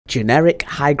Generic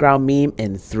high ground meme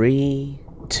in 3,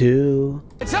 2...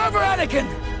 It's over, Anakin!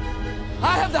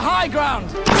 I have the high ground!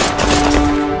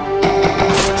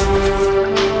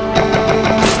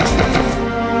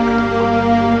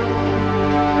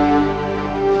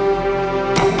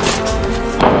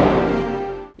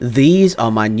 These are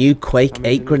my new Quake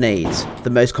 8 grenades, the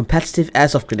most competitive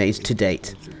airsoft grenades to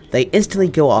date. They instantly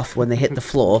go off when they hit the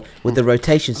floor with the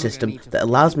rotation system that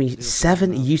allows me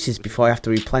 7 uses before I have to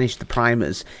replenish the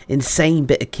primers. Insane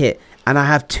bit of kit, and I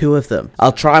have 2 of them.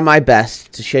 I'll try my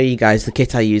best to show you guys the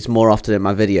kit I use more often in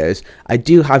my videos. I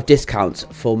do have discounts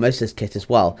for most of this kit as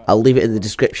well. I'll leave it in the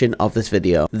description of this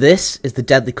video. This is the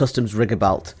Deadly Customs rigger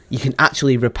belt. You can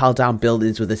actually rappel down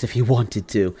buildings with this if you wanted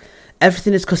to.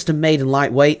 Everything is custom made and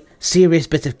lightweight. Serious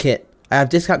bit of kit. I have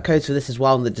discount codes for this as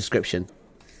well in the description.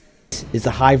 This is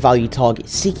the high value target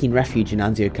seeking refuge in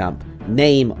Anzio camp.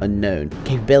 Name unknown.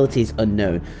 Capabilities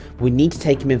unknown. We need to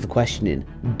take him in for questioning.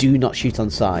 Do not shoot on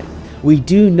sight. We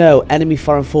do know enemy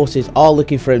foreign forces are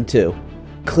looking for him too.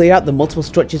 Clear out the multiple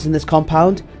structures in this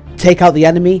compound. Take out the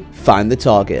enemy. Find the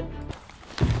target.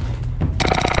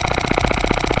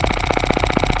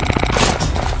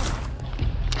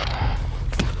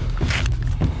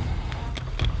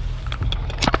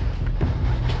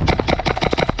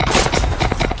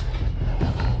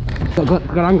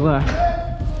 Got angle there.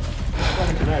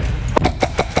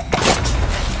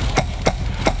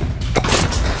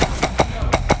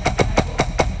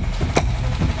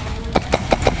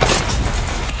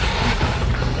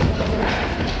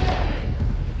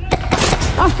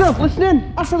 Astro,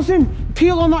 listen! Astro, listen!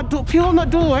 Peel on that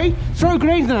doorway, throw a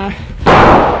grenade in there.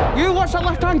 You watch that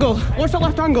left angle, watch that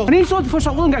left angle. I need someone to push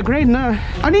that wall and get a grenade in there.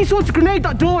 I need someone to grenade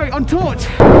that doorway on torch.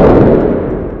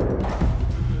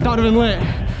 That would have been lit.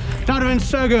 That would have been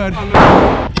so good.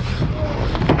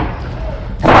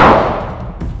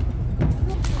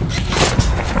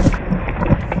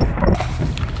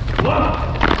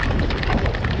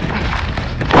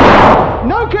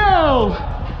 No kill!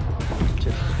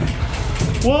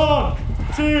 1,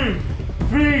 2,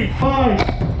 3,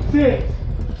 5, 6,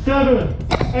 7,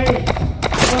 8,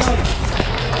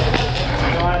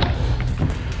 9.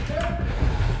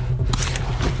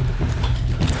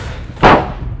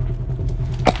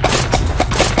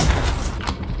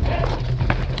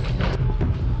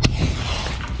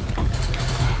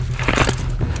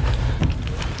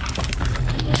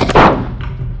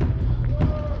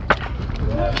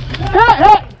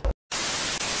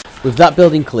 With that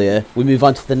building clear, we move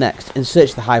on to the next and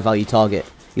search the high value target.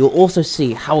 You'll also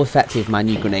see how effective my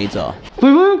new grenades are.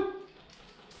 Blue blue!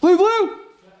 Blue blue!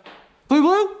 Blue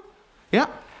blue? Yeah.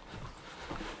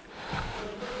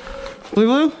 Blue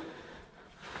blue?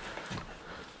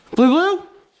 Blue blue?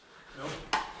 No.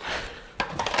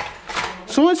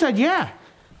 Someone said yeah.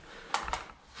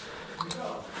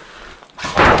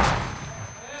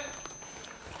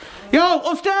 Yo,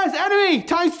 upstairs, enemy,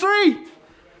 ×3!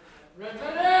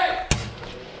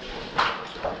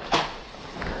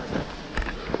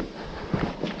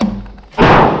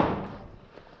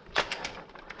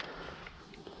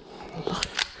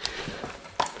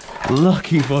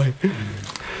 Lucky boy.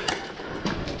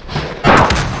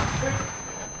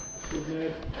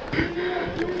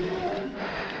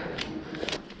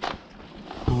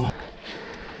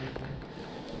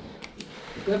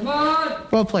 Good man!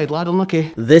 Well played, lad,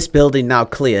 unlucky. This building now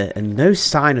clear and no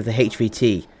sign of the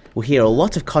HVT. We'll hear a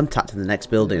lot of contact in the next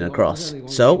building across,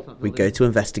 so we go to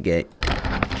investigate.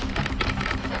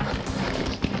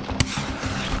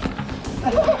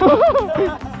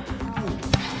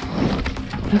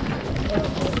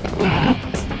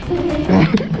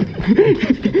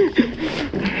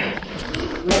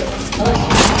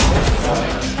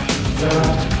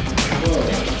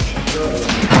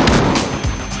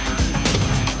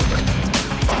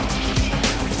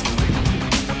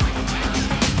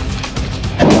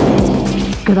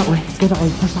 Go that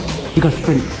way, push that way. You gotta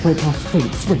sprint, sprint past,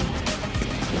 sprint.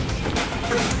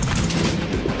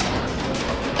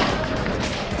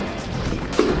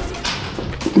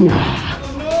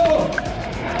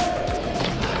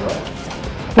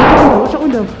 Watch that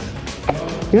window.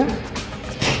 Yeah?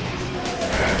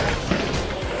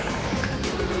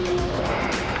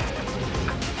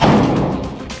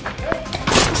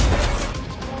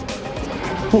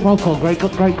 Well call, great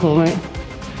call, mate.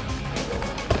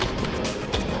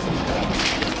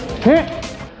 Hit!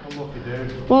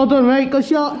 Well done, mate, good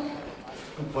shot.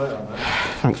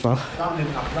 Thanks, pal.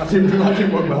 That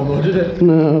didn't work well though, did it?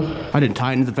 No. I didn't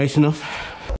tighten the base enough.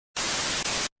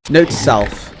 Note to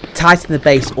self, tighten the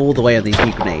base all the way on these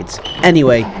new grenades.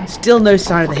 Anyway, still no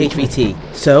sign of the HVT,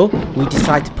 so we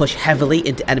decide to push heavily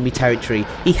into enemy territory.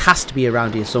 He has to be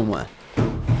around here somewhere.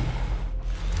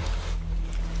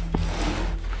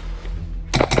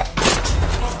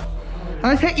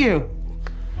 I just hit you.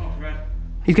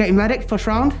 He's getting medic, first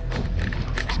round.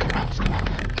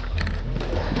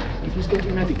 If he's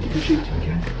getting medic, you can shoot him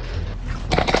again.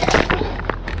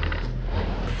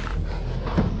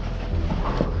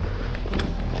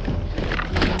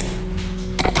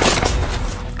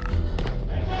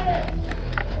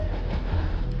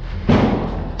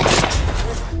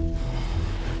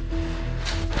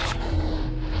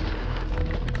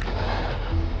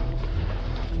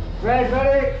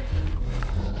 Ready.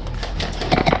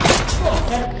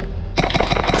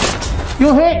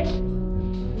 You're hit!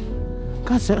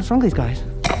 God's sake, what's wrong with these guys?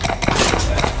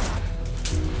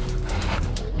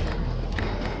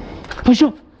 Push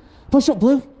up,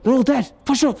 Blue. They're all dead.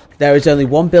 Push up. There is only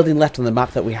one building left on the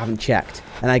map that we haven't checked,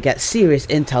 and I get serious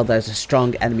intel there's a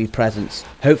strong enemy presence.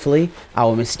 Hopefully,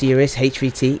 our mysterious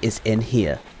HVT is in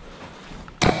here.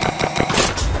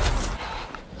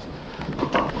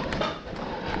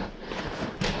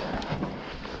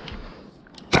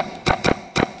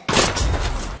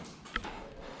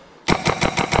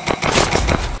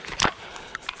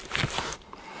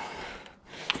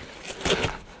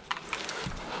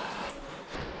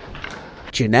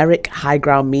 Generic high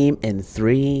ground meme in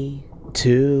 3,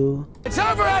 2... It's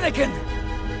over, Anakin!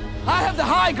 I have the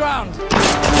high ground!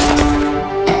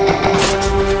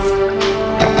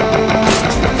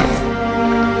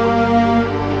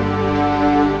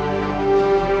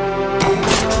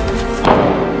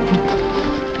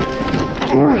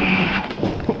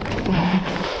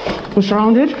 We're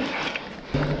surrounded.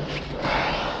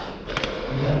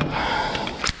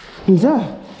 He's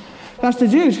there. That's the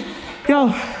dude.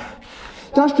 Yo.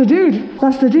 That's the dude.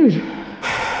 That's the dude.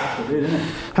 That's the dude, isn't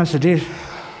it? That's the dude.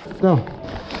 Go.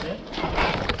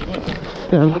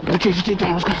 Yeah, look, chase the dude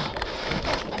down. Let's go.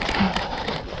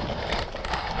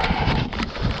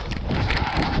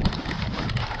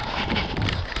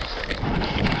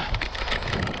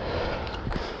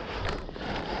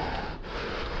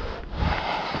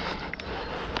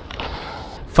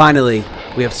 Finally,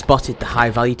 we have spotted the high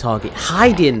value target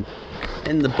hiding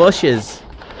in the bushes.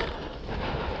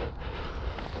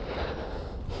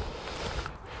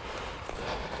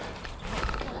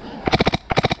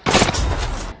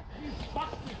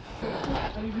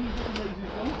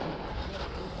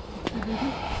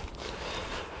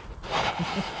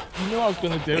 You knew I was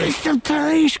going to do it. It's the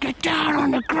police, get down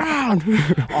on the ground.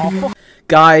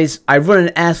 Guys, I run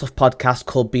an Airsoft podcast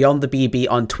called Beyond the BB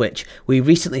on Twitch. We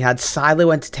recently had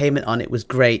Silo Entertainment on, it was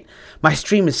great. My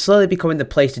stream is slowly becoming the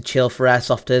place to chill for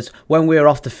Airsofters when we are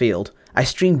off the field. I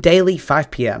stream daily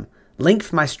 5 PM. Link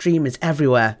for my stream is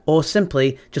everywhere, or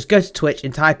simply just go to Twitch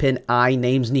and type in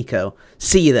iNamesNicco.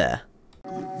 See you there.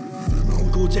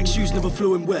 Gore-Tex shoes never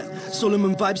flowing wet.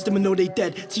 Solomon vibes, them and know they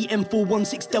dead.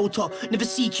 TM416 Delta, never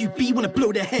CQB wanna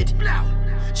blow their head.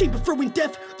 Chamber throwing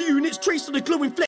death, the units traced on the glowing flex.